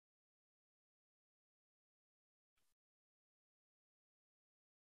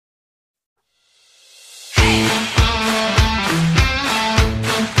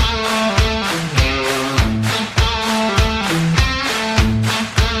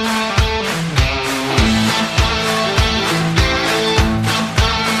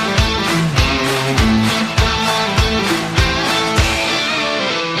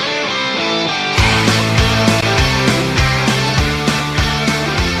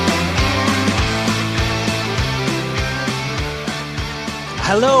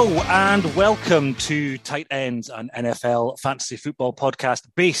Hello and welcome to Tight Ends, an NFL fantasy football podcast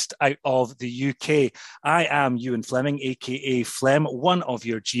based out of the UK. I am Ewan Fleming, aka Flem, one of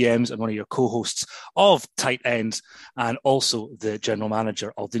your GMs and one of your co-hosts of Tight Ends, and also the general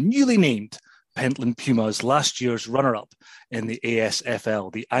manager of the newly named Pentland Pumas, last year's runner-up in the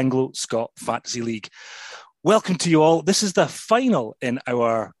ASFL, the Anglo-Scot Fantasy League. Welcome to you all. This is the final in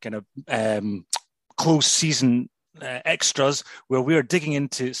our kind of close season extras, where we are digging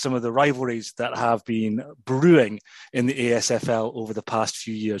into some of the rivalries that have been brewing in the ASFL over the past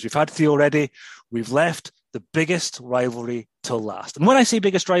few years. We've had three already. We've left the biggest rivalry to last. And when I say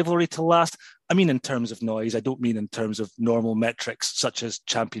biggest rivalry to last, I mean in terms of noise. I don't mean in terms of normal metrics such as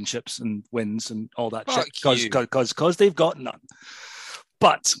championships and wins and all that shit, because they've got none.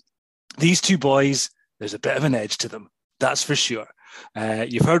 But these two boys, there's a bit of an edge to them, that's for sure.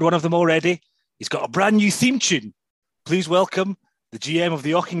 You've heard one of them already. He's got a brand new theme tune. Please welcome the GM of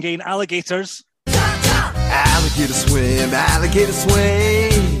the Auchengain Alligators. Alligator swim, alligator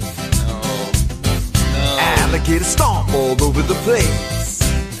swing. No. Alligator stomp all over the place.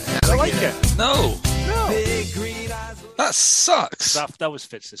 I like it. No. Big green eyes. That sucks. That was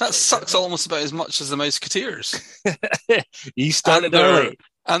Fitz's. That sucks almost about as much as the Mouseketeers. He started early.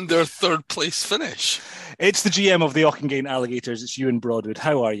 And their third place finish. It's the GM of the Auchengain Alligators. It's Ewan Broadwood.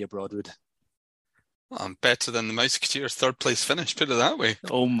 How are you, Broadwood? Well, I'm better than the Mouseketeers' third place finish, put it that way.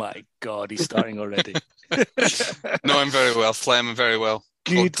 Oh my God, he's starting already. No, I'm very well, Flem, I'm very well.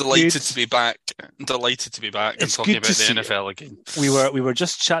 Delighted to be back. Delighted to be back and talking about the NFL again. We were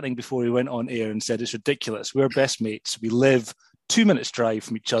just chatting before we went on air and said it's ridiculous. We're best mates. We live 2 minutes drive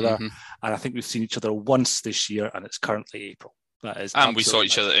from each other, and I think we've seen each other once this year, and it's currently April. That is, and we saw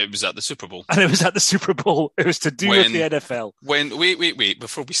each other. It was at the Super Bowl. And it was at the Super Bowl. It was to do with the NFL. Wait.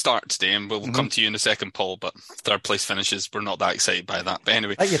 Before we start today, and we'll come to you in a second, Paul, but third place finishes, we're not that excited by that. But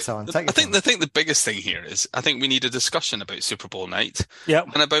anyway. Take your time. I think the biggest thing here is I think we need a discussion about Super Bowl night. Yep.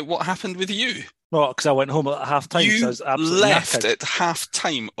 And about what happened with you. Well, because I went home at half-time. You so I was absolutely left knackered. at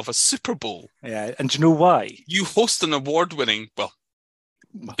half-time of a Super Bowl. Yeah, and do you know why? You host an award-winning,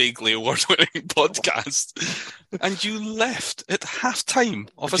 bigly award-winning podcast, and you left at half-time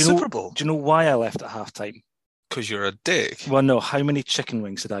of a Super Bowl. Do you know why I left at half-time? Because you're a dick. Well, no. How many chicken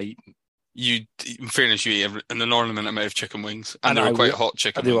wings had I eaten? In fairness, you ate an inordinate amount of chicken wings, and they were quite hot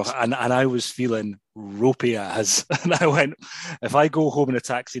chicken wings. And I was feeling ropey as, and I went, if I go home in a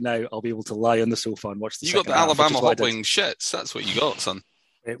taxi now, I'll be able to lie on the sofa and watch the You got the Alabama hot wing shits. That's what you got, son.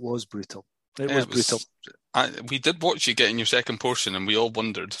 It was brutal. It was brutal. We did watch you get in your second portion, and we all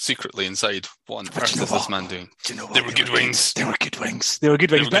wondered secretly inside, what on earth is this man doing? They were good wings. They were good wings.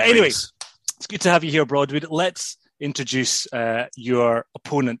 But anyway, it's good to have you here, Broadwood. Let's introduce your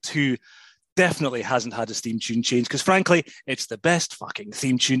opponent, who definitely hasn't had his theme tune changed, because frankly, it's the best fucking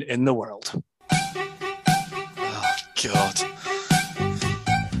theme tune in the world. Oh, God.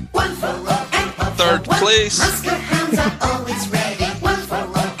 Third place.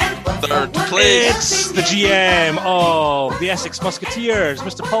 Third place. It's the GM of the Essex Musketeers,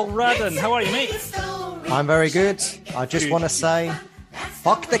 Mr. Paul Radden. How are you, mate? I'm very good. I just want to say,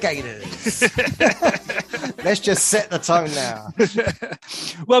 fuck the Gators. Let's just set the tone now.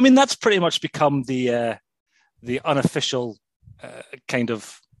 Well, I mean, that's pretty much become the unofficial kind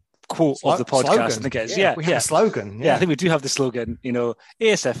of quote of the podcast. Slogan. I think it is. Yeah, we have a slogan. Yeah, I think we do have the slogan. You know,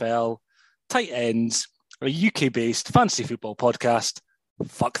 ASFL, Tight Ends, a UK-based fantasy football podcast.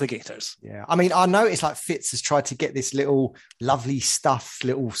 Fuck the Gators. Yeah, I mean, I noticed like Fitz has tried to get this little lovely stuff,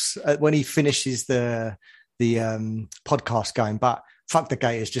 when he finishes the podcast going, but fuck the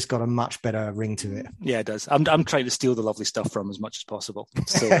Gators just got a much better ring to it. Yeah, it does. I'm trying to steal the lovely stuff from as much as possible.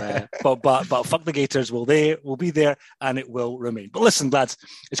 So, but fuck the Gators will be there, and it will remain. But listen, lads,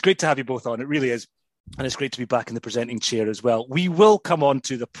 it's great to have you both on. It really is, and it's great to be back in the presenting chair as well. We will come on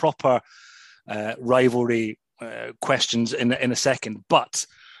to the proper rivalry questions in a second, but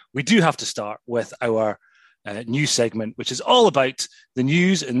we do have to start with our new segment, which is all about the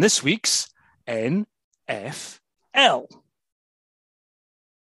news in this week's NFL.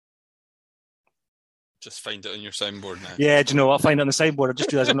 Just find it on your soundboard now. Yeah, do you know what? I'll find it on the soundboard. I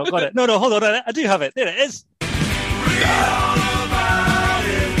just realised I've not got it. No, hold on. I do have it. There it is.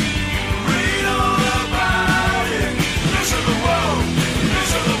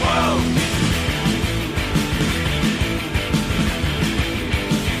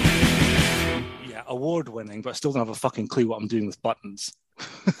 Award-winning, but I still don't have a fucking clue what I'm doing with buttons.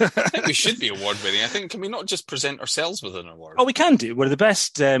 I think we should be award-winning. I think, can we not just present ourselves with an award? Oh, we can do. We're the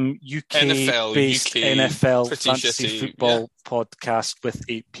best UK-based NFL pretty fantasy shitty, football podcast with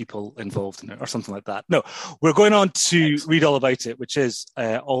 8 people involved in it, or something like that. No, we're going on to read all about it, which is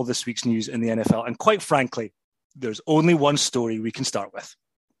all this week's news in the NFL. And quite frankly, there's only one story we can start with.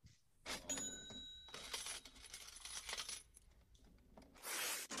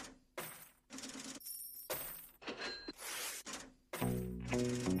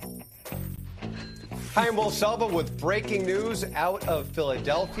 Hi, I'm Will Selva with breaking news out of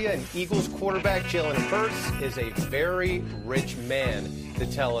Philadelphia. And Eagles quarterback Jalen Hurts is a very rich man. To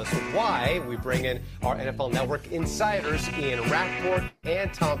tell us why, we bring in our NFL Network insiders, Ian Rappaport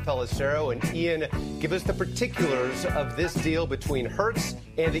and Tom Pelissero. And Ian, give us the particulars of this deal between Hurts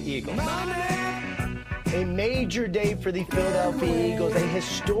and the Eagles. A major day for the Philadelphia Eagles, a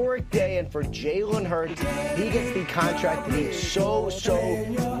historic day, and for Jalen Hurts, he gets the contract that he so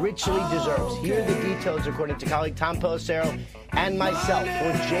richly deserves. Here are the details according to colleague Tom Pelissero and myself.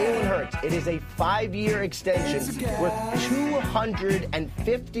 For Jalen Hurts, it is a 5-year extension worth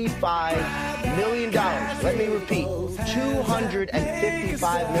 $255 million. Let me repeat,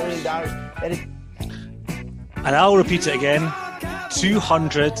 $255 million. That is... And I'll repeat it again,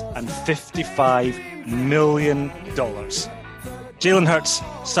 $255 million. Jalen Hurts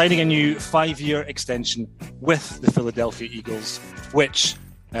signing a new 5-year extension with the Philadelphia Eagles, which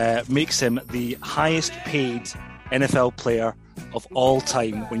makes him the highest paid NFL player of all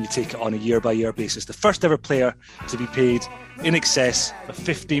time when you take it on a year-by-year basis. The first ever player to be paid in excess of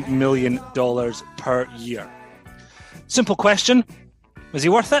 $50 million per year. Simple question, was he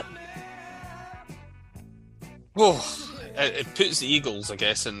worth it? Well, it puts the Eagles, I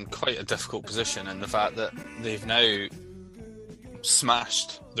guess, in quite a difficult position in the fact that they've now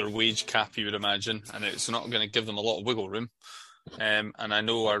smashed their wage cap, you would imagine, and it's not going to give them a lot of wiggle room. And I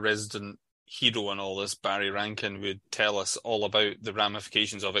know our resident hero in all this, Barry Rankin, would tell us all about the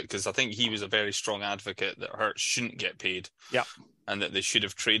ramifications of it, because I think he was a very strong advocate that Hurts shouldn't get paid, and that they should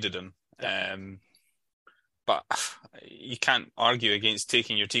have traded him. But you can't argue against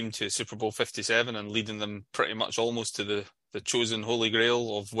taking your team to Super Bowl 57 and leading them pretty much almost to the chosen holy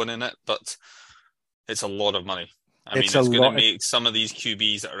grail of winning it. But it's a lot of money. I mean, it's going to make some of these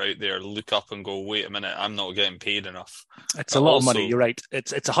QBs that are out there look up and go, wait a minute, I'm not getting paid enough. It's a lot of money, you're right.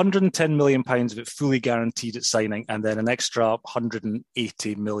 It's £110 million of it fully guaranteed at signing, and then an extra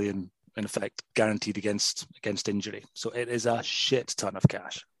 $180 million, in effect, guaranteed against injury. So it is a shit ton of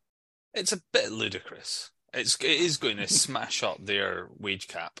cash. It's a bit ludicrous. It is going to smash up their wage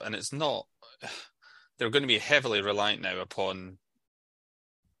cap, and it's not. They're going to be heavily reliant now upon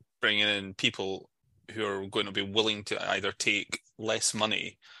bringing in people who are going to be willing to either take less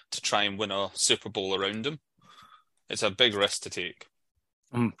money to try and win a Super Bowl around them. It's a big risk to take.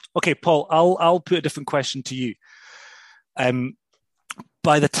 Okay, Paul, I'll put a different question to you.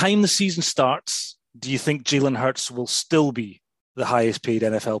 By the time the season starts, do you think Jalen Hurts will still be the highest paid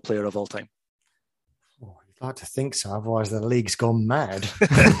NFL player of all time? I'd like to think so, otherwise the league's gone mad.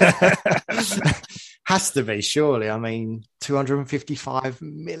 Has to be, surely. I mean, 255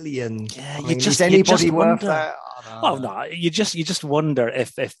 million. Yeah, is anybody worth that? Oh no, you just wonder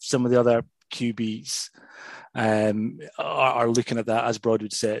if some of the other QBs are looking at that, as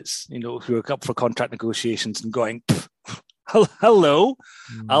Broadwood says, who are up for contract negotiations and going, hello,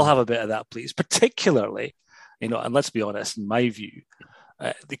 I'll have a bit of that, please. Particularly, and let's be honest, in my view,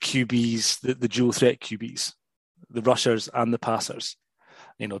 the QBs, the dual threat QBs, the rushers and the passers.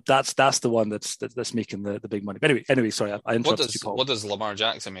 That's the one that's making the big money. But anyway, sorry, I interrupted you, Paul. What does Lamar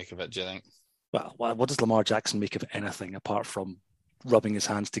Jackson make of it, do you think? Well, what does Lamar Jackson make of anything apart from rubbing his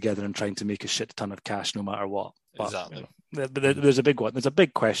hands together and trying to make a shit ton of cash no matter what? But, exactly. There's a big one. There's a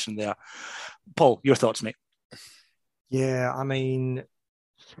big question there. Paul, your thoughts, mate? Yeah, I mean,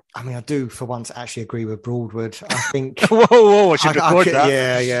 I do for once actually agree with Broadwood. I think. whoa! I should record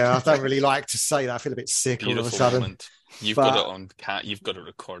that. Yeah. I don't really like to say that. I feel a bit sick all of a sudden. Moment. You've got it on cat. You've got it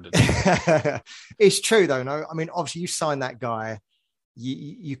recorded. It's true, though. No, I mean, obviously, you sign that guy.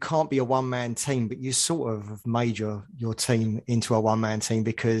 You can't be a one-man team, but you sort of have made your team into a one-man team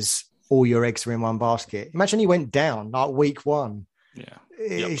because all your eggs are in one basket. Imagine he went down like week 1. Yeah,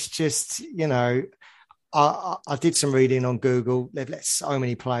 it's just I did some reading on Google. They've let so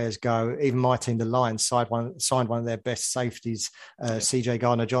many players go. Even my team, the Lions, signed one of their best safeties, CJ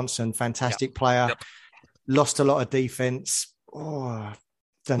Gardner-Johnson, fantastic player. Yep. Lost a lot of defense. Don't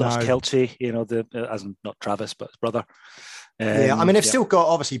know. Lost Kelce, as not Travis, but his brother. I mean, they've still got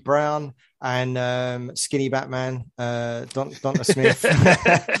obviously Brown and Skinny Batman, Donta Smith.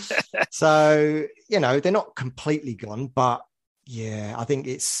 So they're not completely gone, but Yeah, I think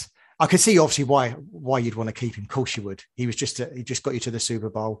I can see obviously why you'd want to keep him. Of course you would. He just got you to the Super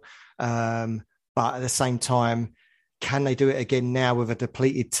Bowl. But at the same time, can they do it again now with a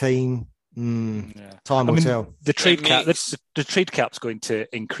depleted team? Time will tell. The trade cap's going to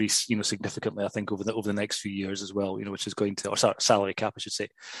increase, significantly. I think over the next few years as well. Which is going to, or salary cap, I should say,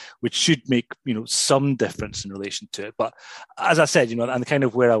 which should make some difference in relation to it. But as I said, and kind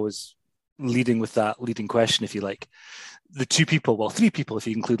of where I was leading with that leading question, if you like, the three people, if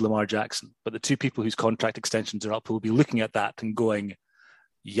you include Lamar Jackson, but the two people whose contract extensions are up will be looking at that and going,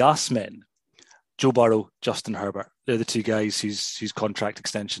 Yasmin, Joe Burrow, Justin Herbert. They're the two guys whose contract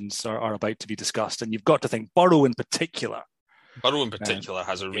extensions are about to be discussed. And you've got to think Burrow in particular.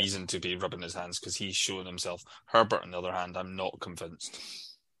 Has a reason to be rubbing his hands because he's shown himself. Herbert, on the other hand, I'm not convinced.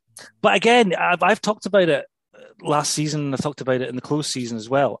 But again, I've talked about it last season. I've talked about it in the close season as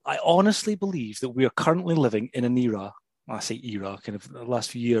well. I honestly believe that we are currently living in an era, I say era, kind of the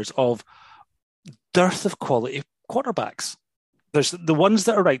last few years, of dearth of quality quarterbacks. There's the ones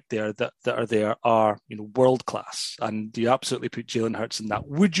that are right there that are there are world class, and you absolutely put Jalen Hurts in that.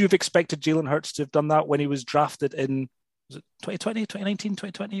 Would you have expected Jalen Hurts to have done that when he was drafted in 2020, 2019,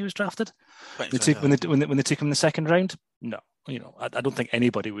 2020? He was drafted when they took him in the second round. No, I don't think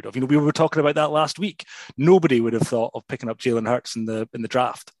anybody would have. We were talking about that last week. Nobody would have thought of picking up Jalen Hurts in the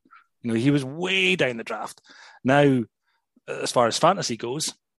draft. He was way down the draft. Now, as far as fantasy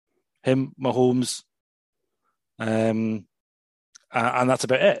goes, him, Mahomes, and that's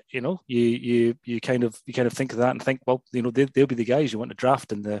about it. You kind of think of that and think, well, they'll be the guys you want to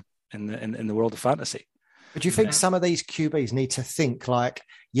draft in the world of fantasy. But do you think some of these QBs need to think like,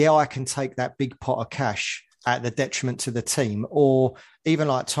 yeah, I can take that big pot of cash at the detriment to the team, or even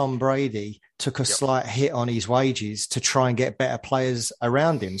like Tom Brady took a slight hit on his wages to try and get better players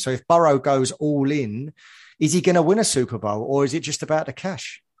around him. So if Burrow goes all in, is he going to win a Super Bowl, or is it just about the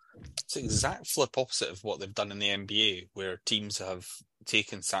cash? It's the exact flip opposite of what they've done in the NBA, where teams have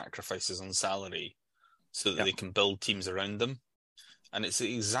taken sacrifices on salary so that they can build teams around them. And it's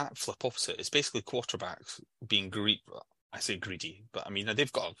the exact flip opposite. It's basically quarterbacks being greedy. I say greedy, but I mean,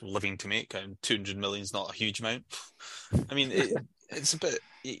 they've got a living to make, and 200 million is not a huge amount. I mean, it's a bit.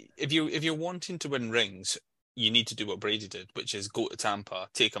 If you're wanting to win rings, you need to do what Brady did, which is go to Tampa,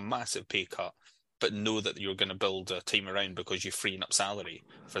 take a massive pay cut, but know that you're going to build a team around because you're freeing up salary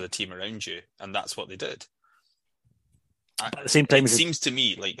for the team around you, and that's what they did. At the same time, it seems to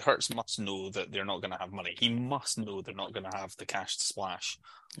me like Hurts must know that they're not going to have money. He must know they're not going to have the cash to splash.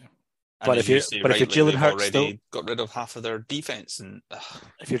 Yeah. But if you're Jalen Hurts, though, got rid of half of their defense, and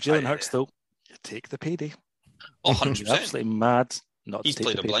if you're Jalen Hurts, though, you take the payday. 100%. Absolutely mad. He's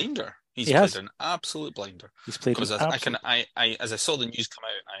played a blinder. He's played an absolute blinder. He's played because as I saw the news come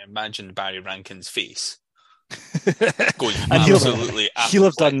out, I imagined Barry Rankin's face going and absolutely. He'll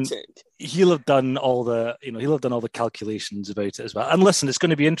have done all the calculations about it as well. And listen, it's going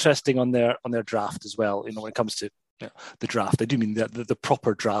to be interesting on their draft as well. When it comes to the draft, I do mean the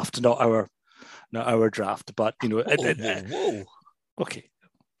proper draft, not our draft, but whoa. Okay,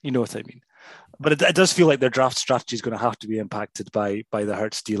 you know what I mean. But it does feel like their draft strategy is going to have to be impacted by the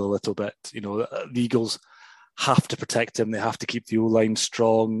Hurts deal a little bit. The Eagles have to protect him. They have to keep the O-line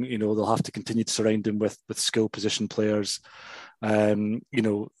strong. They'll have to continue to surround him with skill position players.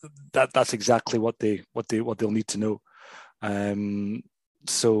 That's exactly what they'll need to know.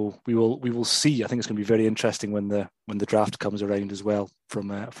 So we will see. I think it's going to be very interesting when the draft comes around as well from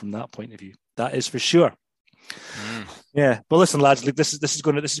that point of view. That is for sure. Yeah, well, listen, lads. This is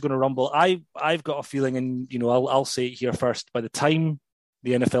going to rumble. I've got a feeling, and I'll say it here first. By the time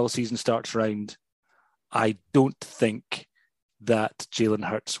the NFL season starts around, I don't think that Jalen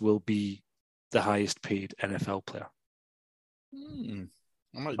Hurts will be the highest paid NFL player.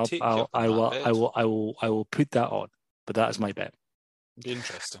 I will put that on, but that is my bet. Be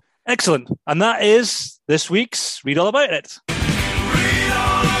interesting. Excellent, and that is this week's Read All About It. Read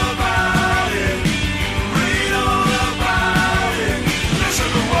all about it. Read all about it. Listen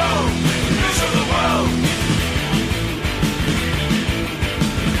to the world. Listen to the world.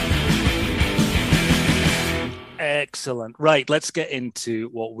 Excellent. Right, let's get into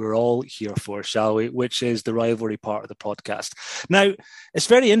what we're all here for, shall we? Which is the rivalry part of the podcast. Now, it's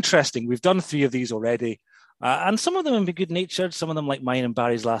very interesting. We've done 3 of these already. And some of them have been good-natured. Some of them, like mine and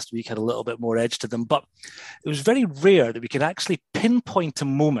Barry's last week, had a little bit more edge to them. But it was very rare that we could actually pinpoint a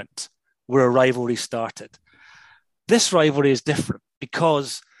moment where a rivalry started. This rivalry is different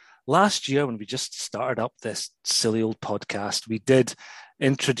because last year, when we just started up this silly old podcast, we did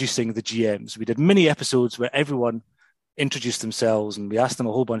introducing the GMs. We did mini episodes where everyone introduced themselves and we asked them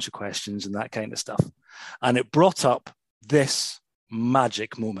a whole bunch of questions and that kind of stuff. And it brought up this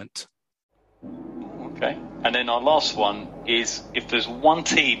magic moment. Okay. And then our last one is, if there's one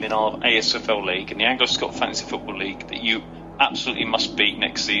team in our ASFL league, in the Anglo-Scott Fantasy Football League, that you absolutely must beat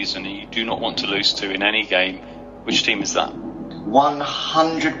next season and you do not want to lose to in any game, which team is that?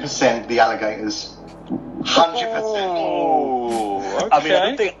 100% the Alligators. 100%. Oh, okay.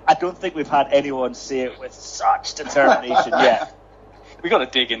 I mean, I don't think we've had anyone say it with such determination yet. We got to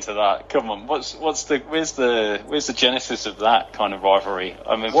dig into that. Come on, where's the genesis of that kind of rivalry?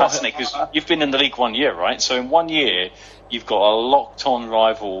 I mean, fascinating, because you've been in the league 1 year, right? So in 1 year, you've got a locked-on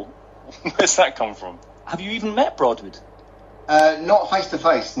rival. Where's that come from? Have you even met Broadwood? Not face to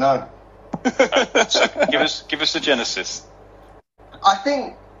face, no. So give us the genesis. I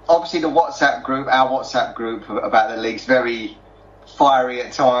think obviously our WhatsApp group about the league's very fiery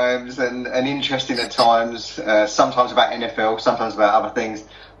at times and interesting at times, sometimes about NFL, sometimes about other things.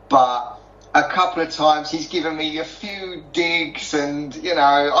 But a couple of times he's given me a few digs, and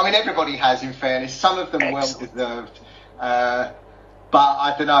everybody has, in fairness, some of them well deserved. But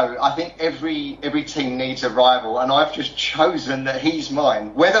I don't know. I think every team needs a rival, and I've just chosen that he's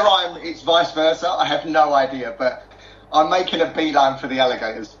mine. Whether it's vice versa, I have no idea. But I'm making a beeline for the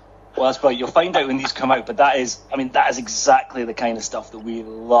Alligators. Well, that's brilliant. You'll find out when these come out, but that is exactly the kind of stuff that we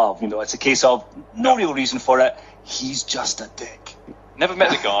love. It's a case of no real reason for it. He's just a dick. Never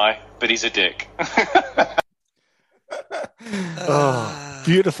met the guy, but he's a dick.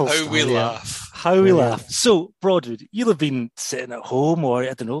 Beautiful. How we story. laugh. How we laugh. So, Broadwood, you'll have been sitting at home, or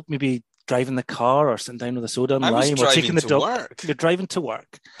I don't know, maybe driving the car or sitting down with a soda and lime, or taking the dog. Work. You're driving to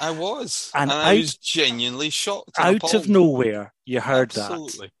work. I was. And I was genuinely shocked. And out of nowhere, you heard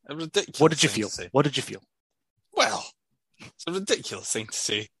Absolutely. that. A ridiculous What did you thing feel? to say. What did you feel? Well, it's a ridiculous thing to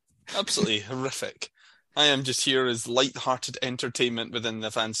say. Absolutely horrific. I am just here as light-hearted entertainment within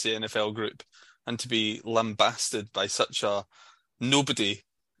the fancy NFL group, and to be lambasted by such a nobody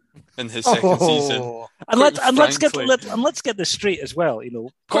in his second season. And let's get this straight as well.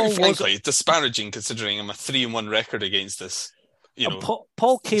 Quite frankly, disparaging considering I'm a 3-1 record against this.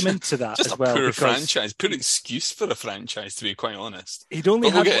 Paul came into that just as well. Just a poor because franchise, poor excuse for a franchise, to be quite honest.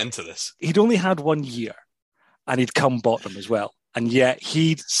 We'll get into this. He'd only had 1 year, and he'd come bottom as well, and yet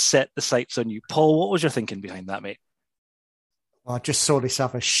he'd set the sights on you. Paul, what was your thinking behind that, mate? I just saw this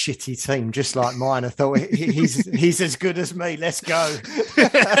other shitty team, just like mine. I thought he's as good as me. Let's go.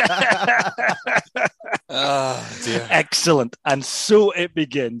 Oh, dear. Excellent. And so it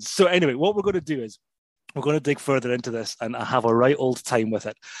begins. So anyway, what we're going to do is we're going to dig further into this and have a right old time with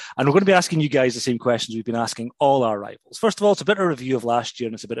it. And we're going to be asking you guys the same questions we've been asking all our rivals. First of all, it's a bit of a review of last year,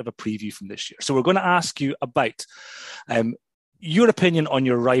 and it's a bit of a preview from this year. So we're going to ask you about your opinion on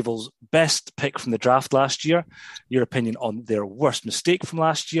your rival's best pick from the draft last year, your opinion on their worst mistake from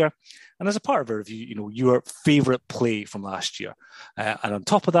last year, and as a part of a review, your favourite play from last year. And on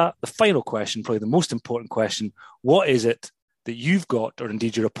top of that, the final question, probably the most important question, what is it that you've got, or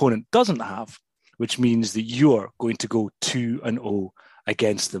indeed your opponent doesn't have, which means that you're going to go 2-0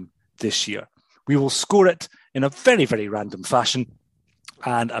 against them this year? We will score it in a very, very random fashion.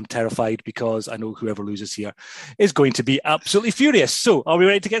 And I'm terrified because I know whoever loses here is going to be absolutely furious. So, are we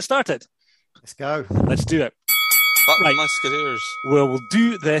ready to get started? Let's go. Let's do it. Right. Musketeers. Well, we'll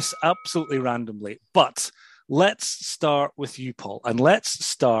do this absolutely randomly. But let's start with you, Paul. And let's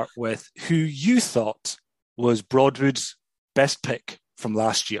start with who you thought was Broadwood's best pick from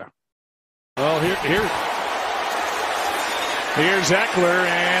last year. Well, here's Eckler,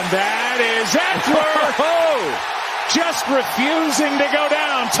 and that is Eckler. Oh! Just refusing to go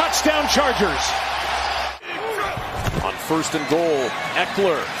down. Touchdown, Chargers. On 1st and goal,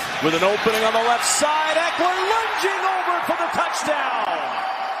 Eckler with an opening on the left side. Eckler lunging over for the touchdown.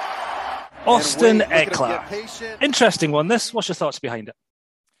 Austin Eckler. Interesting one, this. What's your thoughts behind it?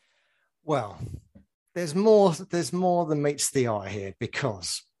 Well, there's more than meets the eye here,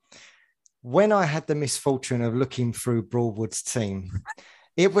 because when I had the misfortune of looking through Broadwood's team,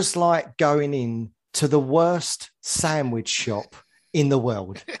 it was like going in to the worst sandwich shop in the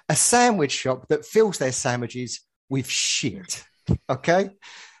world, a sandwich shop that fills their sandwiches with shit. Okay.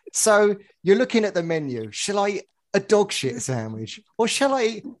 So you're looking at the menu. Shall I eat a dog shit sandwich, or shall I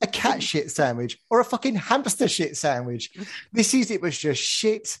eat a cat shit sandwich, or a fucking hamster shit sandwich? It was just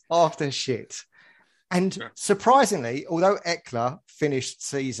shit after shit. And surprisingly, although Eckler finished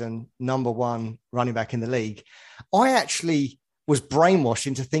season number 1 running back in the league, I actually was brainwashed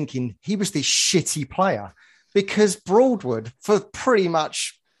into thinking he was this shitty player, because Broadwood, for pretty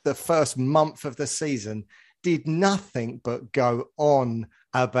much the first month of the season, did nothing but go on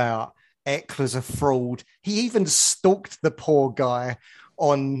about Eckler's a fraud. He even stalked the poor guy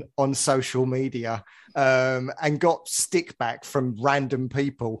on social media and got stick back from random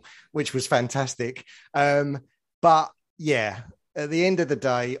people, which was fantastic. But yeah, at the end of the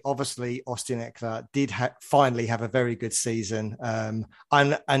day, obviously Austin Eckler did finally have a very good season,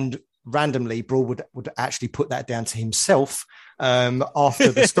 and randomly, Brawl would actually put that down to himself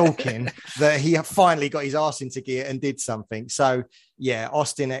after the stalking that he finally got his arse into gear and did something. So yeah,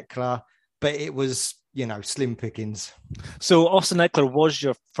 Austin Eckler, but it was, slim pickings. So Austin Eckler was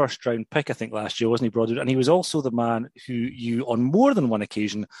your first round pick, I think, last year, wasn't he, Broadwood? And he was also the man who you, on more than one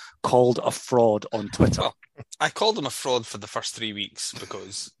occasion, called a fraud on Twitter. Well, I called him a fraud for the first 3 weeks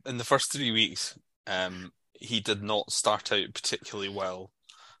because in the first 3 weeks, he did not start out particularly well.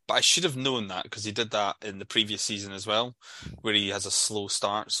 But I should have known that because he did that in the previous season as well, where he has a slow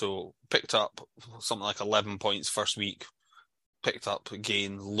start. So picked up something like 11 points first week, picked up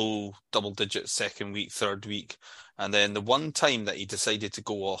again low double digits second week, third week. And then the one time that he decided to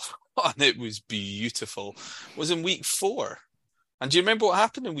go off, and it was beautiful, was in week 4. And do you remember what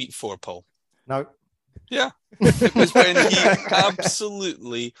happened in week 4, Paul? No. Yeah. It was when he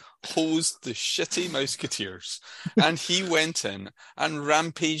absolutely hosed the shitty Mouseketeers, and he went in and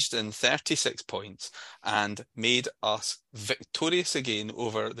rampaged in 36 points and made us victorious again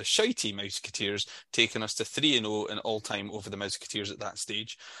over the shitey Mouseketeers, taking us to 3-0 in all time over the Mouseketeers at that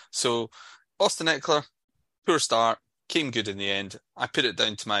stage. So Austin Eckler, poor start, came good in the end. I put it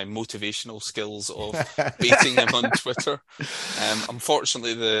down to my motivational skills of baiting him on Twitter.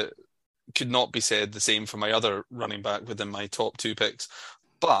 Unfortunately, could not be said the same for my other running back within my top 2 picks.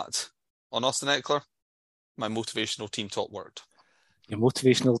 But on Austin Eckler, my motivational team talk worked. Your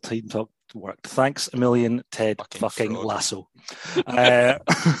motivational team talk worked. Thanks a million, Ted fucking fraud. Lasso.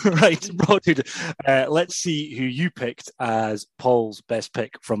 Right, Broadwood, let's see who you picked as Paul's best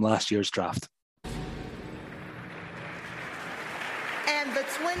pick from last year's draft. And the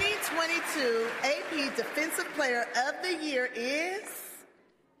 2022 AP Defensive Player of the Year is...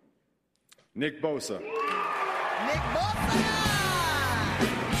 Nick Bosa. Nick Bosa!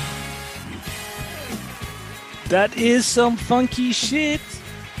 That is some funky shit.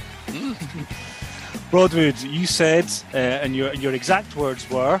 Broadwood, you said, and your exact words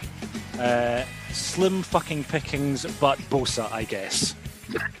were, slim fucking pickings, but Bosa, I guess.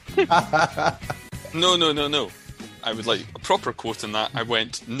 No. I would like a proper quote on that. I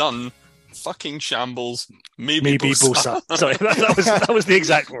went, none, fucking shambles, maybe Bosa. Sorry, that was the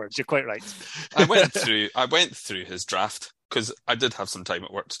exact words. You're quite right. I went through his draft because I did have some time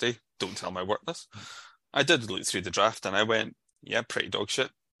at work today. Don't tell my work this. I did look through the draft and I went, yeah, pretty dog shit,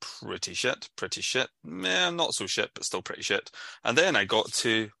 pretty shit, not so shit, but still pretty shit. And then I got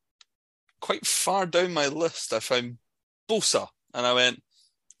to quite far down my list. I found Bosa and I went,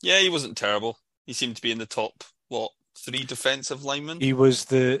 yeah, he wasn't terrible. He seemed to be in the top, 3 defensive linemen? He was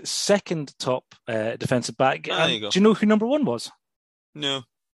the second top defensive back. There you go. Do you know who number 1 was? No.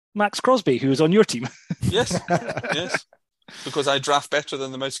 Max Crosby, who was on your team. Yes. Because I draft better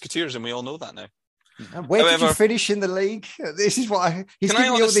than the Mouseketeers, and we all know that now. Where did you finish in the league? This is what he's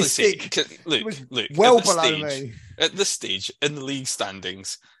giving me all this stick. Look, well below me. At this stage, in the league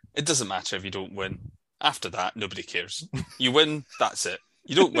standings, it doesn't matter if you don't win. After that, nobody cares. You win, that's it.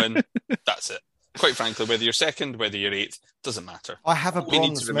 You don't win, that's it. Quite frankly, whether you're second, whether you're 8th, doesn't matter. I have a bronze medal. What we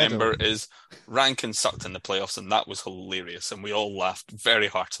need to remember medal. is Rankin sucked in the playoffs, and that was hilarious, and we all laughed very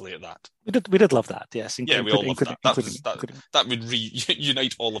heartily at that. We did love that, yes. We all loved that. That would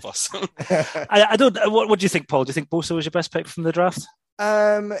reunite all of us. I don't. What do you think, Paul? Do you think Bosa was your best pick from the draft?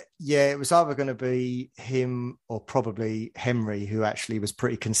 Yeah, it was either going to be him or probably Henry, who actually was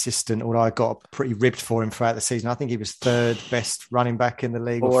pretty consistent, although I got pretty ribbed for him throughout the season. I think he was 3rd best running back in the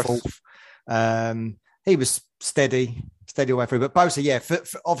league, or 4th. He was steady all the way through. But Bosa, yeah, for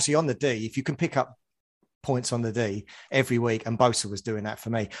obviously on the D, if you can pick up points on the D every week, and Bosa was doing that for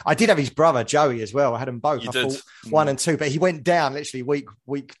me. I did have his brother Joey as well. I had them both. I thought 1 and 2, but he went down literally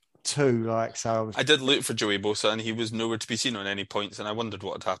week 2. I did look for Joey Bosa, and he was nowhere to be seen on any points, and I wondered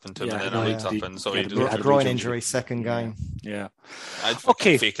what had happened to him. And then I looked up and saw he had a groin injury second game. Yeah, I'd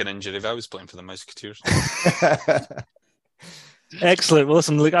fake an injury if I was playing for the Mouseketeers. Excellent. Well,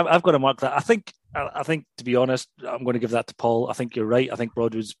 listen, look, I've got to mark that. I think, to be honest, I'm going to give that to Paul. I think you're right. I think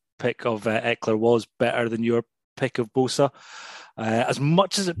Broadwood's pick of Eckler was better than your pick of Bosa. As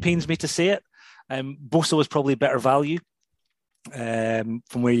much as it pains me to say it, Bosa was probably better value from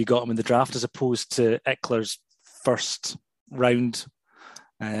where you got him in the draft, as opposed to Eckler's first round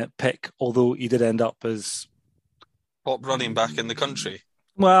pick, although he did end up as top running back in the country.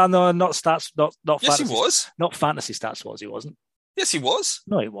 Well, no, not stats, not yes, fantasy. He was. Not fantasy stats he wasn't. Yes, he was.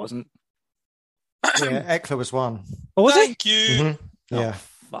 No, he wasn't. Yeah, Eckler was 1. Oh, was Thank you. Mm-hmm. Yeah.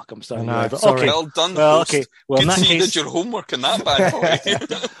 Fuck, I'm sorry. I know, But sorry. okay. Well done, Well, host. okay. Well, in Good that to see you case, did your homework in that bad boy.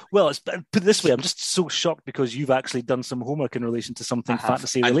 well, put it this way, I'm just so shocked because you've actually done some homework in relation to something I have.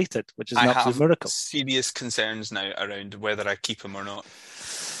 fantasy related, which is an I absolute have miracle. serious concerns now around whether I keep him or not.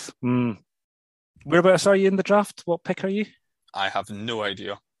 Whereabouts are you in the draft? What pick are you? I have no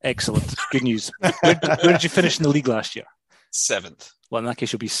idea. Excellent. Good news. Where did you finish in the league last year? 7th. Well, in that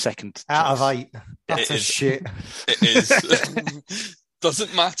case, you'll be second. Out of choice. 8. That's a is. shit. It is.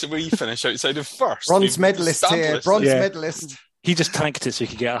 Doesn't matter where you finish outside of first. Bronze We've medalist here. established Bronze Yeah. medalist. He just tanked it so he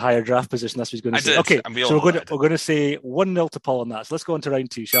could get a higher draft position. That's what he's going to I say. did, Okay, and we all so know I did. we're going to say 1-0 to Paul on that. So let's go on to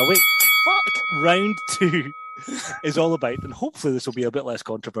round 2, shall we? Fuck. Round 2 is all about, and hopefully this will be a bit less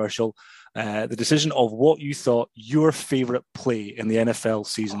controversial, the decision of what you thought your favourite play in the NFL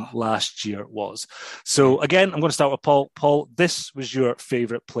season last year was. So again, I'm going to start with Paul. Paul, this was your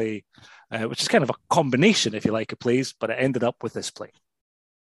favourite play, which is kind of a combination, if you like, of plays, but it ended up with this play.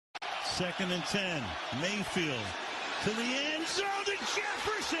 2nd and 10. Mayfield to the end zone to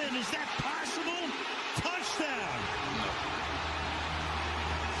Jefferson. Is that possible? Touchdown.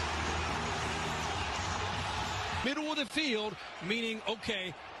 Middle of the field, meaning,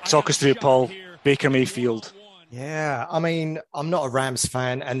 okay. Talk us through it, Paul. Baker Mayfield. Yeah, I mean, I'm not a Rams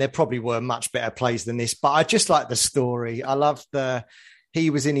fan, and there probably were much better plays than this, but I just like the story. I love he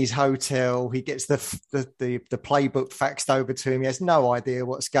was in his hotel. He gets the playbook faxed over to him. He has no idea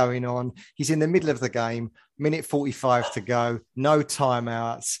what's going on. He's in the middle of the game, minute 45 to go, no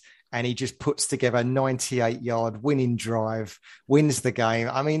timeouts, and he just puts together a 98-yard winning drive, wins the game.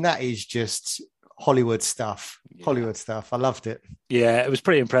 I mean, that is just Hollywood stuff. Yeah. Hollywood stuff. I loved it. Yeah, it was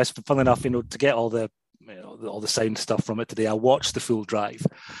pretty impressive. But funnily enough, to get all the sound stuff from it today, I watched the full drive,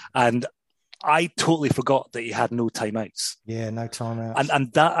 and I totally forgot that he had no timeouts. Yeah, no timeouts.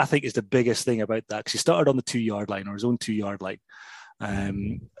 And that, I think, is the biggest thing about that, because he started on the 2-yard line, or his own 2-yard line.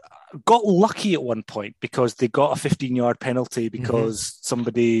 Got lucky at one point because they got a 15-yard penalty because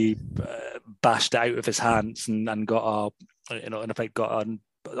somebody bashed it out of his hands and got in effect got an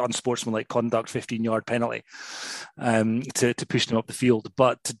unsportsmanlike conduct 15-yard penalty to push them up the field.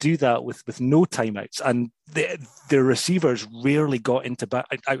 But to do that with no timeouts, and the receivers rarely got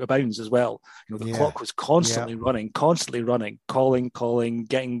out of bounds as well. The clock was constantly running, calling,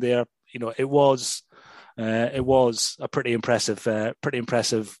 getting there. It was a pretty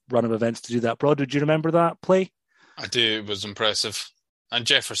impressive run of events to do that. Brod, did you remember that play? I do. It was impressive. And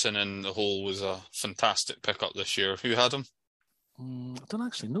Jefferson in the hole was a fantastic pickup this year. Who had him? I don't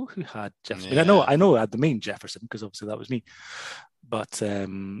actually know who had Jefferson. Yeah. I know I had the main Jefferson, because obviously that was me. But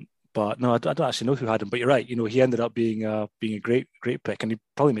no, I don't actually know who had him. But you're right. He ended up being a great pick, and he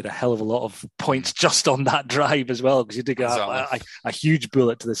probably made a hell of a lot of points just on that drive as well, because he did get a huge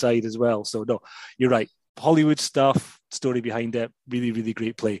bullet to the side as well. So no, you're right. Hollywood stuff, story behind it. Really, really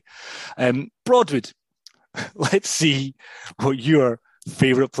great play. Broadwood, let's see what your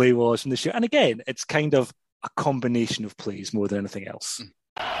favourite play was from this year. And again, it's kind of a combination of plays more than anything else.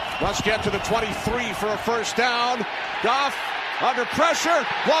 Let's get to the 23 for a first down. Goff under pressure,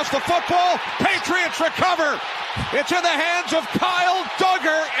 lost the football. Patriots recover. It's in the hands of Kyle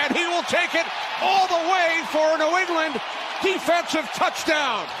Duggar, and he will take it all the way for a New England defensive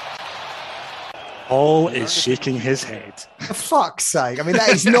touchdown. Paul is shaking his head. For fuck's sake. I mean, that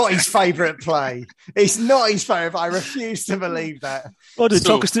is not his favourite play. It's not his favourite. I refuse to believe that. Well,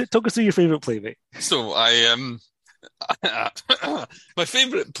 talk us through your favourite play, mate. So my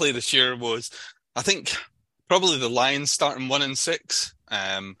favourite play this year was, I think, probably the Lions starting 1-6,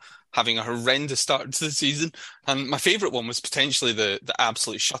 having a horrendous start to the season. And my favourite one was potentially the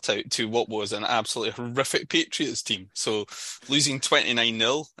absolute shutout to what was an absolutely horrific Patriots team. So losing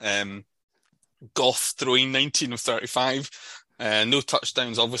 29-0, Goff throwing 19 of 35, no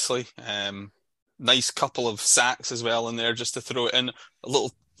touchdowns, obviously. Nice couple of sacks as well in there just to throw it in. A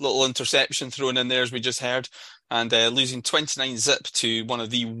little interception thrown in there, as we just heard. And losing 29-0 to one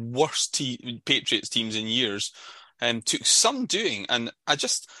of the worst Patriots teams in years took some doing. And I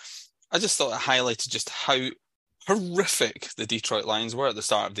just thought it highlighted just how horrific the Detroit Lions were at the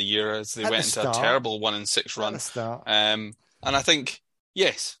start of the year, as they went into a terrible 1-6 run. And I think,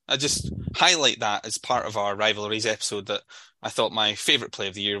 yes, I just highlight that as part of our rivalries episode, that I thought my favourite play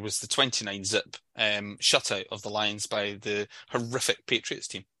of the year was the 29-0 shutout of the Lions by the horrific Patriots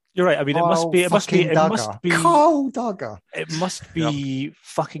team. You're right. I mean, it must be Kyle Duggar. It must be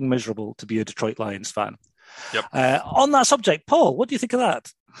fucking miserable to be a Detroit Lions fan. Yep. On that subject, Paul, what do you think of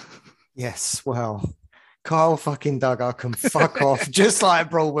that? Yes, well, Kyle fucking Duggar can fuck off, just like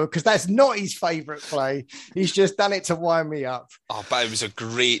Broadwell, because that's not his favourite play. He's just done it to wind me up. Oh, but it was a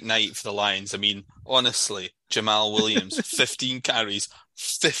great night for the Lions. I mean, honestly, Jamal Williams, 15 carries,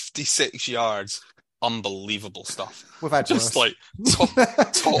 56 yards. Unbelievable stuff. We've had just worse.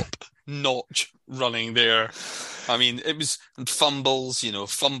 Like top notch running there. I mean, it was fumbles,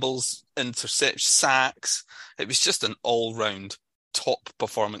 interceptions, sacks. It was just an all-round top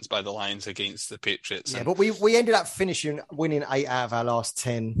performance by the Lions against the Patriots. Yeah, but we ended up winning 8 out of our last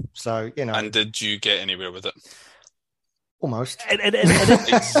 10. So, And did you get anywhere with it? Almost.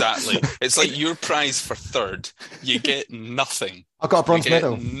 Exactly. It's like your prize for third. You get nothing. I got a bronze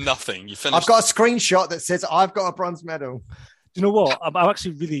medal. Nothing. You finished. I've got a screenshot that says I've got a bronze medal. Do you know what? I'm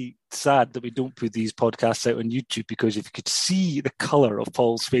actually really sad that we don't put these podcasts out on YouTube, because if you could see the colour of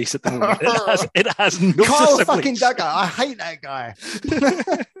Paul's face at the moment, it has noticeably... Kyle fucking Duggar. I hate that guy.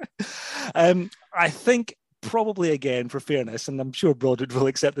 I think probably, again, for fairness, and I'm sure Broadwood will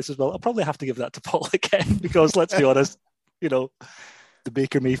accept this as well, I'll probably have to give that to Paul again, because let's be honest, the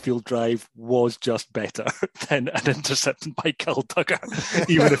Baker Mayfield drive was just better than an interception by Kyle Duggar,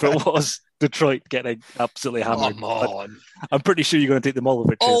 even if it was Detroit getting absolutely hammered. Come on. I'm pretty sure you're going to take them all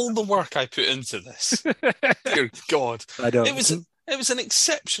over. All the work I put into this. Dear God. I know. It was an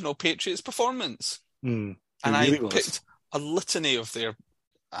exceptional Patriots performance. And I picked a litany of their...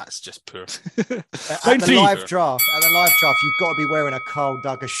 That's just poor. At the live draft, you've got to be wearing a Kyle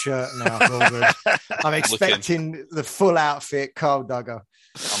Duggar shirt now, Robert. I'm expecting the full outfit, Kyle Duggar.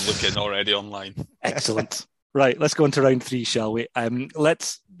 I'm looking already online. Excellent. Right, let's go into round 3, shall we?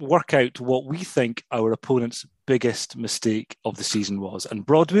 Let's work out what we think our opponent's biggest mistake of the season was. And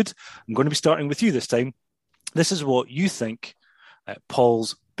Broadwood, I'm going to be starting with you this time. This is what you think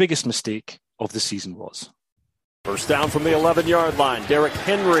Paul's biggest mistake of the season was. First down from the 11-yard line. Derrick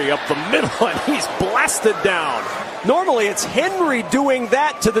Henry up the middle, and he's blasted down. Normally, it's Henry doing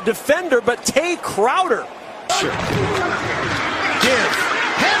that to the defender, but Tay Crowder.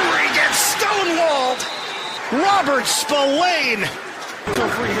 Henry gets stonewalled. Robert Spillane.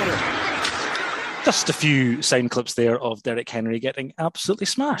 Just a few sound clips there of Derrick Henry getting absolutely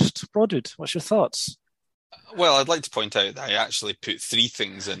smashed. Broadwood, what's your thoughts? Well, I'd like to point out that I actually put 3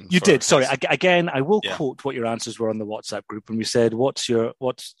 things in. You did. Sorry. Again, I will quote what your answers were on the WhatsApp group. And we said, what do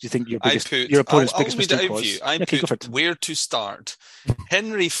you think your opponent's biggest mistake was? I put where to start.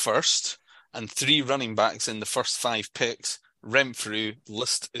 Henry first and 3 running backs in the first 5 picks. Renfrew,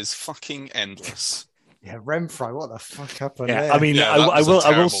 list is fucking endless. Yeah, Renfrew, what the fuck happened there? I mean, I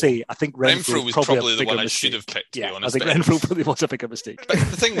will say, I think Renfrew was probably the one I mistake. should have picked, to be honest. I think Renfrew probably was a bigger mistake. But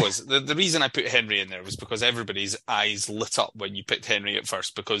the thing was, the reason I put Henry in there was because everybody's eyes lit up when you picked Henry at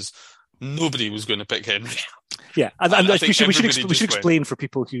first, because nobody was going to pick Henry. Yeah, and we should explain for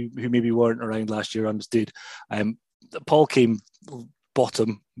people who maybe weren't around last year, understood. Paul came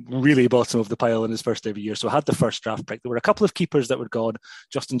really bottom of the pile in his first ever year. So I had the first draft pick. There were a couple of keepers that were gone.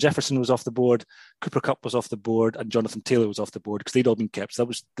 Justin Jefferson was off the board, Cooper Kupp was off the board, and Jonathan Taylor was off the board because they'd all been kept. So that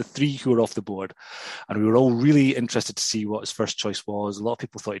was the 3 who were off the board. And we were all really interested to see what his first choice was. A lot of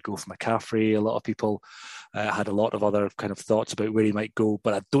people thought he'd go for McCaffrey. A lot of people had a lot of other kind of thoughts about where he might go.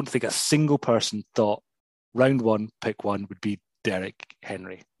 But I don't think a single person thought round 1, pick 1 would be Derrick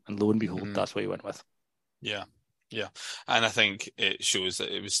Henry. And lo and behold, that's what he went with. Yeah. Yeah, and I think it shows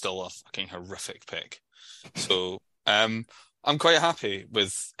that it was still a fucking horrific pick. So I'm quite happy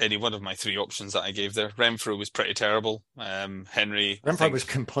with any one of my 3 options that I gave there. Renfrew was pretty terrible. Henry was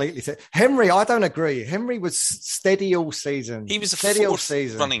completely... Henry, I don't agree. Henry was steady all season. He was a fourth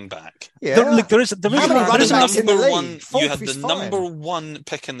running back. Yeah. There is number one. You had the number 1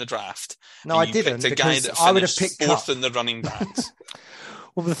 pick in the draft. No, I didn't. Picked a guy that finished 4th in the running backs.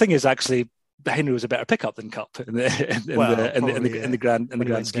 Well, the thing is, actually, Henry was a better pickup than Kupp in the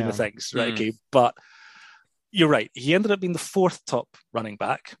grand scheme of things, right? Okay, but you're right. He ended up being the 4th top running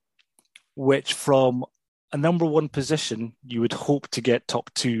back, which from a number 1 position you would hope to get top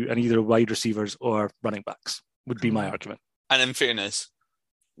 2 and either wide receivers or running backs would be my argument. And in fairness,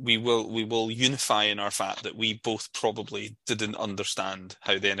 we will unify in our fact that we both probably didn't understand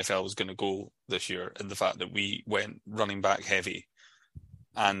how the NFL was going to go this year, and the fact that we went running back heavy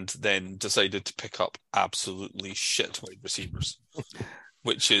and then decided to pick up absolutely shit wide receivers,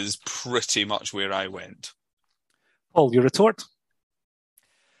 which is pretty much where I went. Paul, your retort?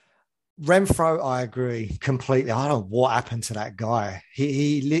 Renfrew, I agree completely. I don't know what happened to that guy.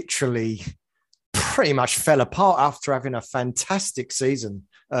 He literally pretty much fell apart after having a fantastic season.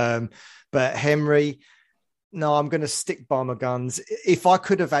 But Henry, no, I'm going to stick by my guns. If I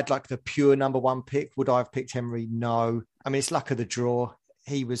could have had like the pure number 1 pick, would I have picked Henry? No. I mean, it's luck of the draw.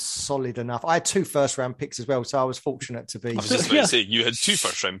 He was solid enough. I had 2 first-round picks as well, so I was fortunate to be... I was just about to say, you had 2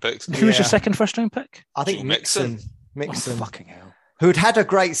 first-round picks. Who was your second first-round pick? I think Mixon. Oh, fucking hell. who'd had a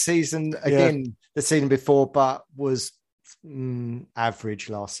great season again the season before, but was average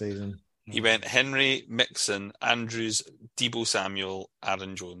last season. He went Henry, Mixon, Andrews, Deebo Samuel,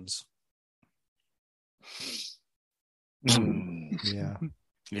 Aaron Jones.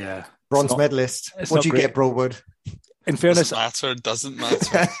 Yeah. Bronze medalist. What do you get, Broadwood? In fairness, doesn't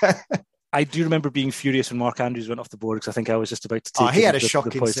matter. I do remember being furious when Mark Andrews went off the board because I think I was just about to take. He had a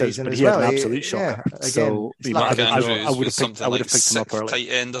shocking season but as he well. had an absolute shocker. So Mark Andrews I would have picked him up early. Tight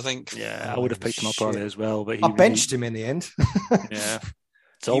end, I think. Yeah, I would have picked him up early as well. But I benched him in the end. Yeah,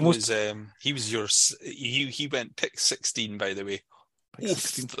 it's he went pick 16, by the way.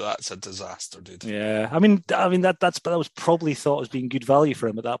 That's a disaster, dude. Yeah, I mean that was probably thought as being good value for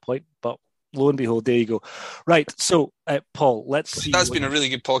him at that point, but lo and behold, there you go. Right, so Paul, let's see. That's been a really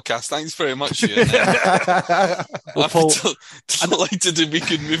good podcast. Thanks very much. I'm delighted that we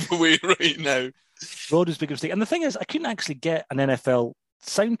can move away right now. Broadwood's big mistake, and the thing is, I couldn't actually get an NFL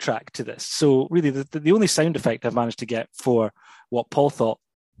soundtrack to this. So really, the only sound effect I've managed to get for what Paul thought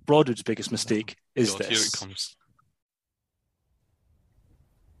Broadwood's biggest mistake is this. Here it comes.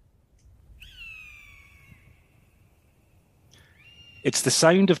 It's the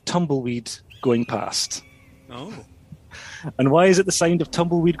sound of tumbleweed going past. Oh. And why is it the sound of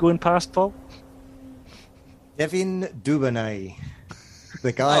tumbleweed going past, Paul? Devin Duvernay,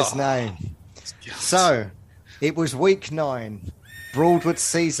 the guy's name. So, it was week 9. Broadwood's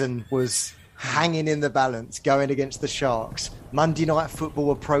season was hanging in the balance, going against the Sharks. Monday Night Football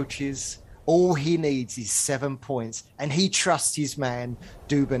approaches. All he needs is 7 points, and he trusts his man,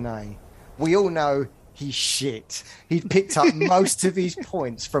 Duvernay. We all know he's shit. He picked up most of his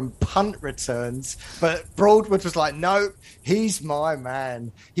points from punt returns, but Broadwood was like, no, he's my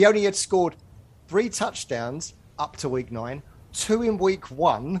man. He only had scored 3 touchdowns up to week 9, 2 in week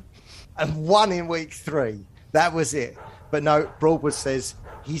 1, and 1 in week 3. That was it. But no, Broadwood says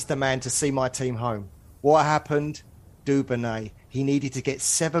he's the man to see my team home. What happened? Duvernay. He needed to get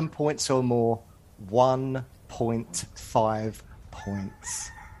 7 points or more, 1.5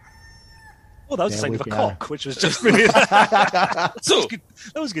 points. Well, that was the sign of a cock, which was just really... that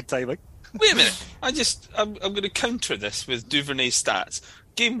was good timing. Wait a minute. I'm going to counter this with Duvernay's stats.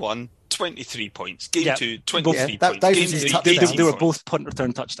 Game 1, 23 points. Game 2, 23 points. Game 3, they were both punt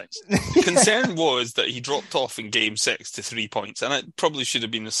return touchdowns. The concern was that he dropped off in Game 6 to 3 points, and it probably should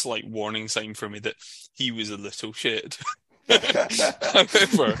have been a slight warning sign for me that he was a little shit.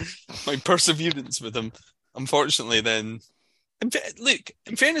 However, my perseverance with him, unfortunately, then... Look,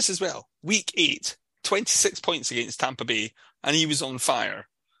 in fairness as well, week 8, 26 points against Tampa Bay, and he was on fire.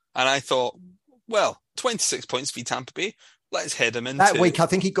 And I thought, well, 26 points for Tampa Bay, let's head him into... That week, I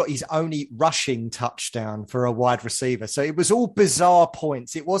think he got his only rushing touchdown for a wide receiver. So it was all bizarre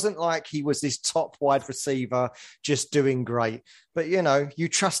points. It wasn't like he was this top wide receiver just doing great. But, you know, you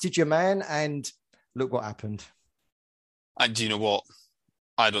trusted your man, and look what happened. And do you know what?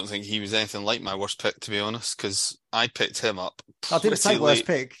 I don't think he was anything like my worst pick, to be honest, because I picked him up. I didn't say worst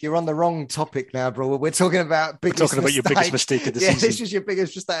pick. You're on the wrong topic now, bro. We're talking about your biggest mistake of the season. Yeah, this is your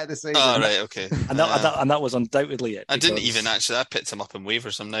biggest mistake of the season. Oh, right, okay. And that was undoubtedly it. I didn't even actually. I picked him up in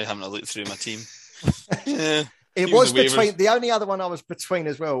waivers. I'm now having to look through my team. It was between. The only other one I was between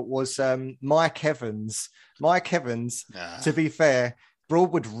as well was Mike Evans. Mike Evans, to be fair,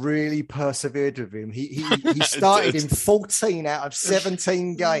 Broadwood really persevered with him. He started in 14 out of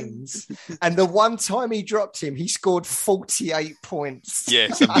 17 games. And the one time he dropped him, he scored 48 points.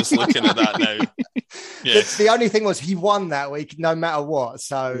 Yes, I'm just looking at that now. Yes. The only thing was he won that week, no matter what.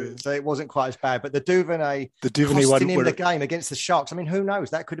 So it wasn't quite as bad. But the Duvernay costing him the game against the Sharks. I mean, who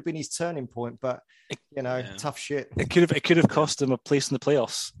knows? That could have been his turning point. But, you know, tough shit. It could have cost him a place in the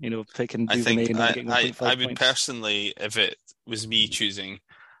playoffs, you know, picking Duvernay and getting 1.5 I would personally, if it was me choosing,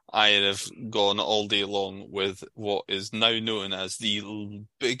 I'd have gone all day long with what is now known as the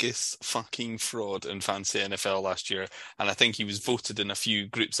biggest fucking fraud in fantasy NFL last year. And I think he was voted in a few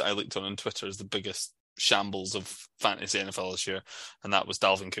groups that I looked on Twitter as the biggest shambles of fantasy NFL this year. And that was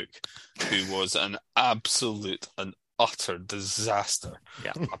Dalvin Cook, who was an absolute and utter disaster.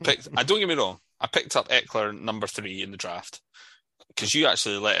 Yeah. Don't get me wrong, I picked up Eckler number 3 in the draft because you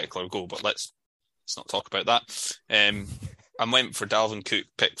actually let Eckler go, but let's not talk about that. I went for Dalvin Cook,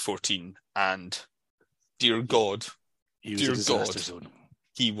 pick 14, and dear God, he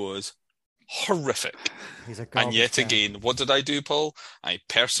was horrific. And yet again, what did I do, Paul? I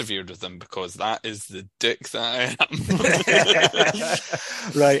persevered with him because that is the dick that I am.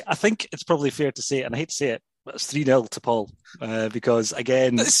 Right. I think it's probably fair to say, and I hate to say it, but it's 3-0 to Paul because,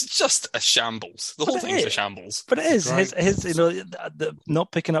 again... It's just a shambles. The whole thing's a shambles. But it is. His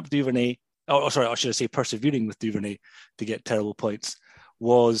not picking up Duvernay, sorry, I should say persevering with Duvernay to get terrible points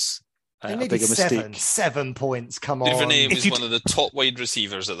was a bigger mistake. 7 points, come on. Duvernay was one of the top wide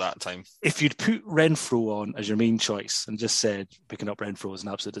receivers at that time. If you'd put Renfro on as your main choice and just said picking up Renfro is an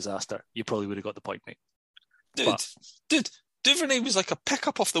absolute disaster, you probably would have got the point, mate. Dude, Duvernay was like a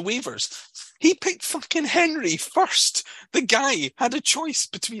pickup off the waivers. He picked fucking Henry first. The guy had a choice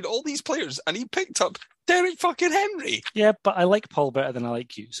between all these players and he picked up Derek fucking Henry. Yeah, but I like Paul better than I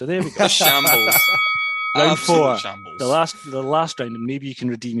like you. So there we go. A shambles. Round Absolute 4, shambles. the last round, and maybe you can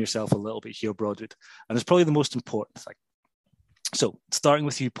redeem yourself a little bit here, Broadwood. And it's probably the most important thing. So, starting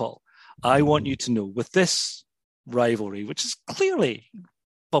with you, Paul, I want you to know, with this rivalry, which is clearly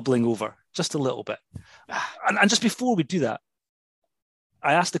bubbling over just a little bit, and just before we do that,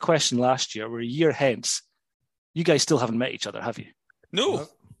 I asked the question last year, we're a year hence, you guys still haven't met each other, have you? No,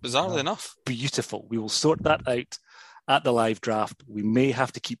 bizarrely enough. Beautiful. We will sort that out at the live draft. We may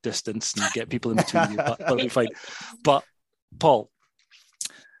have to keep distance and get people in between you, but it'll be fine. But, Paul,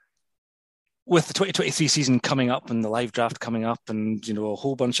 with the 2023 season coming up and the live draft coming up and, you know, a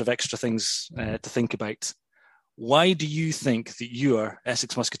whole bunch of extra things to think about, why do you think that your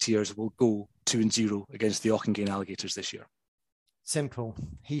Essex Musketeers will go 2-0 against the Auchengain Alligators this year? Simple.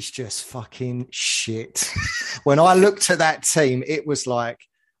 He's just fucking shit. When I looked at that team, it was like,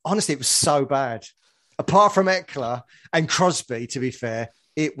 honestly, it was so bad. Apart from Eckler and Crosby, to be fair,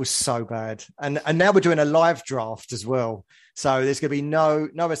 it was so bad. And now we're doing a live draft as well. So there's going to be no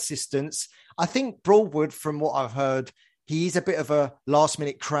assistance. I think Broadwood, from what I've heard, he is a bit of a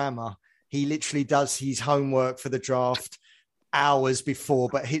last-minute crammer. He literally does his homework for the draft hours before,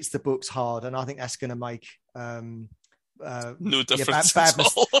 but hits the books hard. And I think that's going to make no difference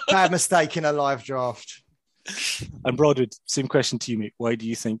bad mistake in a live draft. And Broadwood, same question to you, mate. Why do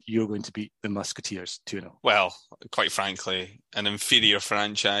you think you're going to beat the Musketeers 2-0? Well, quite frankly, an inferior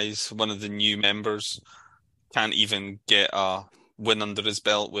franchise, one of the new members, can't even get a win under his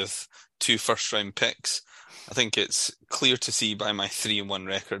belt with 2 first-round picks. I think it's clear to see by my 3-1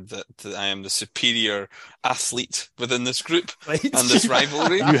 record that I am the superior athlete within this group and this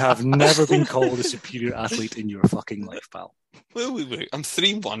rivalry. You have never been called a superior athlete in your fucking life, pal. Well, I'm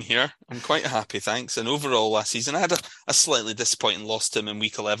 3-1 here. I'm quite happy, thanks. And overall last season, I had a slightly disappointing loss to him in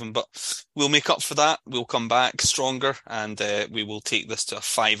week 11, but we'll make up for that. We'll come back stronger, and we will take this to a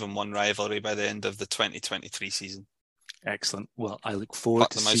 5-1 rivalry by the end of the 2023 season. Excellent. Well, I look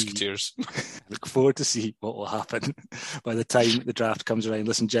forward to the Musketeers. Look forward to see what will happen by the time the draft comes around.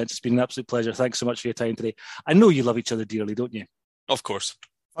 Listen, gents, it's been an absolute pleasure. Thanks so much for your time today. I know you love each other dearly, don't you? Of course.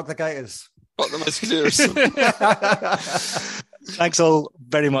 Fuck the Gators. Fuck the Musketeers. Thanks all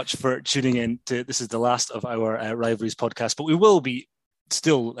very much for tuning in. This is the last of our Rivalries podcast, but we will be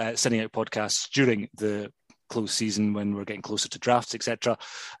still sending out podcasts during the close season when we're getting closer to drafts, etc.,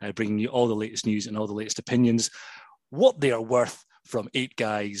 bringing you all the latest news and all the latest opinions. What they are worth from 8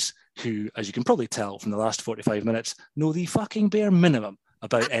 guys who, as you can probably tell from the last 45 minutes, know the fucking bare minimum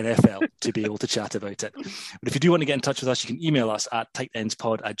about NFL to be able to chat about it. But if you do want to get in touch with us, you can email us at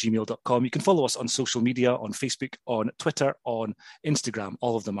tightendspod@gmail.com. You can follow us on social media, on Facebook, on Twitter, on Instagram.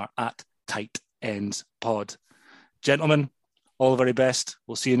 All of them are at tightendspod. Gentlemen, all the very best.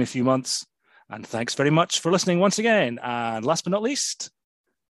 We'll see you in a few months. And thanks very much for listening once again. And last but not least,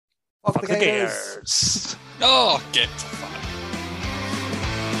 fuck the Gators. Oh, get the fuck.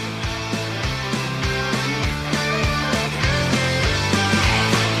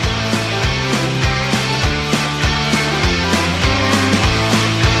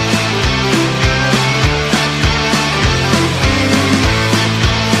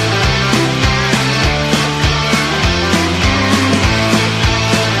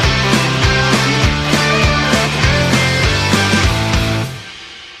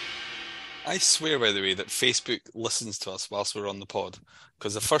 I swear, by the way, that Facebook listens to us whilst we're on the pod,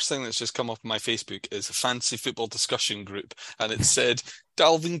 because the first thing that's just come up on my Facebook is a fantasy football discussion group, and it said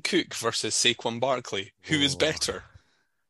Dalvin Cook versus Saquon Barkley. Who is better?